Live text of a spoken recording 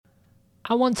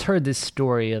I once heard this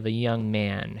story of a young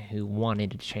man who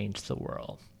wanted to change the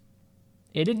world.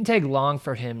 It didn't take long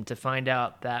for him to find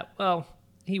out that, well,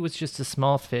 he was just a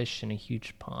small fish in a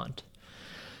huge pond.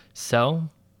 So,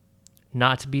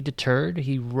 not to be deterred,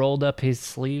 he rolled up his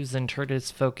sleeves and turned his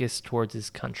focus towards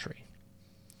his country.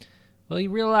 Well, he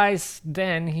realized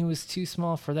then he was too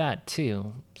small for that,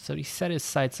 too, so he set his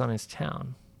sights on his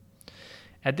town.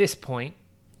 At this point,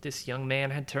 this young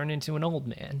man had turned into an old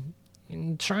man.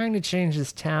 And trying to change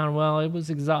his town, well, it was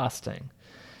exhausting.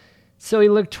 So he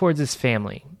looked towards his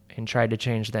family and tried to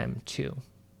change them too.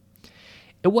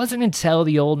 It wasn't until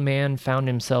the old man found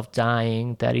himself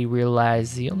dying that he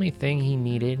realized the only thing he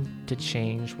needed to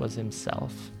change was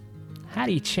himself. Had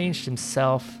he changed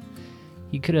himself,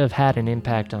 he could have had an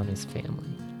impact on his family.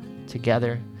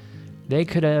 Together, they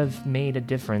could have made a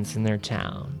difference in their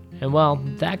town. And well,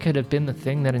 that could have been the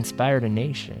thing that inspired a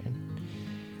nation.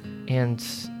 And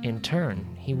in turn,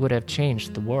 he would have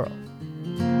changed the world.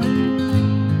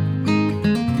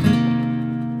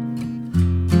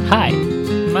 Hi,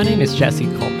 my name is Jesse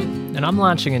Coleman, and I'm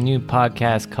launching a new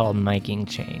podcast called Miking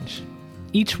Change.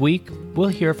 Each week, we'll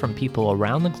hear from people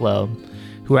around the globe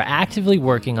who are actively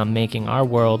working on making our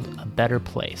world a better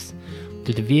place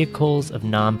through the vehicles of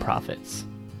nonprofits.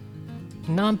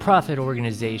 Nonprofit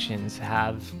organizations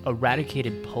have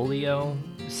eradicated polio,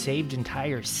 saved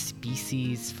entire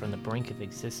species from the brink of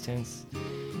existence,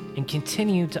 and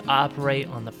continue to operate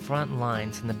on the front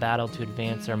lines in the battle to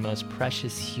advance our most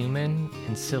precious human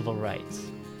and civil rights.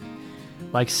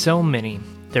 Like so many,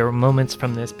 there were moments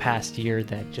from this past year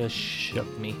that just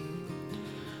shook me.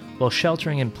 While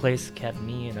sheltering in place kept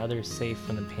me and others safe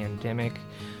from the pandemic,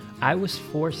 I was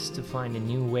forced to find a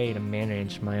new way to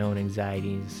manage my own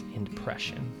anxieties and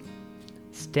depression.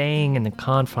 Staying in the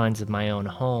confines of my own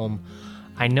home,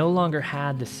 I no longer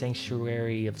had the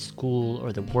sanctuary of school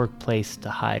or the workplace to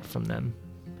hide from them.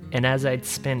 And as I'd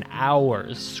spend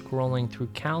hours scrolling through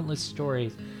countless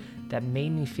stories that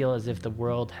made me feel as if the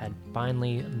world had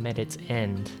finally met its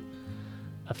end,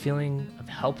 a feeling of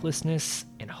helplessness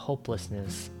and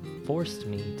hopelessness forced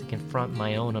me to confront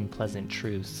my own unpleasant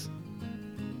truths.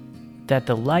 That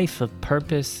the life of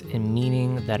purpose and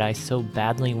meaning that I so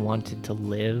badly wanted to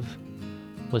live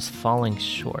was falling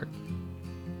short.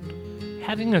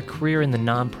 Having a career in the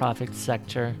nonprofit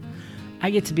sector, I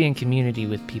get to be in community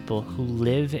with people who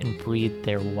live and breathe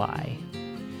their why.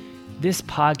 This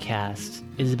podcast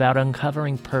is about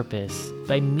uncovering purpose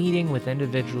by meeting with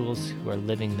individuals who are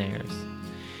living theirs.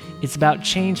 It's about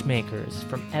change makers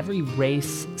from every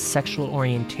race, sexual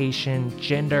orientation,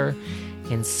 gender,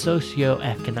 and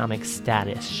socioeconomic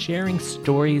status, sharing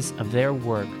stories of their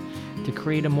work to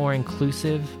create a more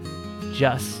inclusive,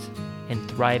 just,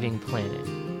 and thriving planet.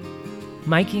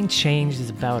 Miking Change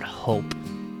is about hope.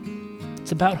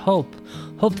 It's about hope.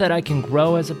 Hope that I can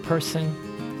grow as a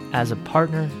person, as a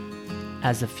partner,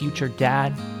 as a future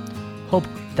dad. Hope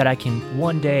that I can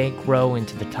one day grow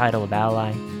into the title of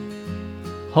ally.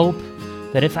 Hope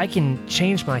that if I can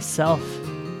change myself,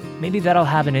 maybe that'll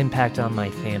have an impact on my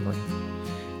family.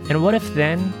 And what if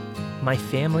then my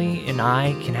family and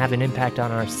I can have an impact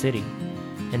on our city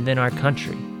and then our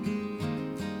country?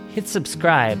 Hit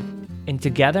subscribe, and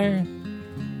together,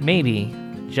 maybe,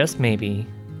 just maybe,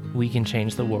 we can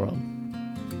change the world.